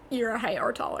like, you're a height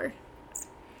or taller.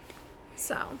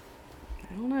 So.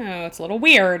 I don't know. It's a little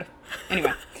weird.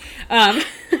 Anyway.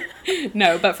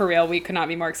 No, but for real, we could not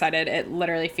be more excited. It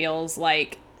literally feels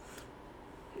like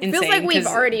insane. Feels like we've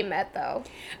already met, though.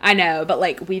 I know, but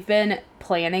like we've been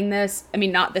planning this. I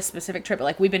mean, not this specific trip, but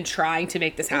like we've been trying to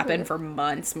make this happen for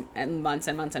months and months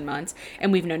and months and months.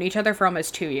 And we've known each other for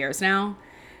almost 2 years now.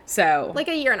 So. Like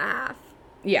a year and a half.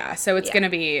 Yeah, so it's going to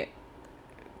be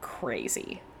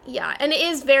crazy. Yeah, and it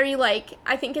is very, like,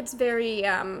 I think it's very,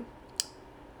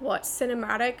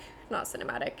 cinematic? Not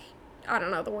cinematic. I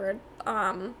don't know the word.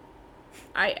 I'm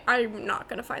not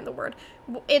going to find the word.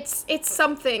 It's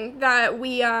something that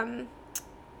we, are,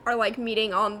 like,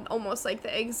 meeting on almost, like,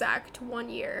 the exact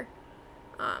 1 year,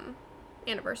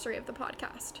 anniversary of the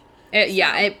podcast.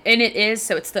 Yeah, and it is,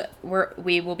 so it's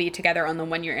we will be together on the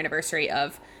 1 year anniversary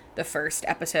of the first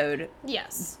episode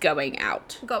going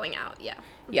out, yeah.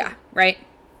 Yeah, right?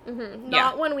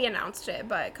 Not when we announced it,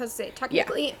 but because it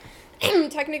technically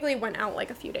went out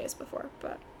like a few days before,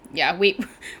 but yeah, we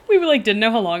were like didn't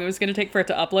know how long it was going to take for it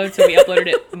to upload, so we uploaded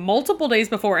it multiple days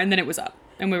before and then it was up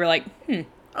and we were like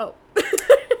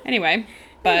anyway,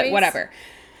 but whatever.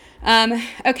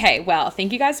 Okay, well,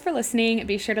 thank you guys for listening.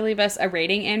 Be sure to leave us a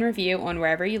rating and review on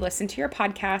wherever you listen to your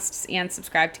podcasts and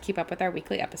subscribe to keep up with our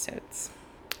weekly episodes.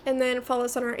 And then follow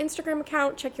us on our Instagram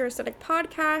account, Check Your Aesthetic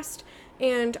Podcast,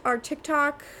 and our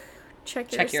TikTok,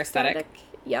 Check Your Aesthetic.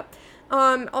 Yep.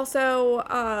 Also,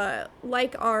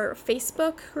 like our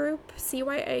Facebook group,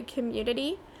 CYA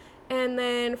Community, and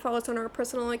then follow us on our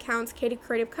personal accounts, Katie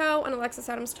Creative Co. and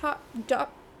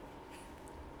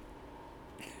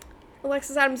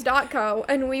AlexisAdams.co,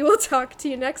 and we will talk to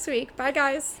you next week. Bye,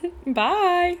 guys.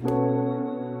 Bye.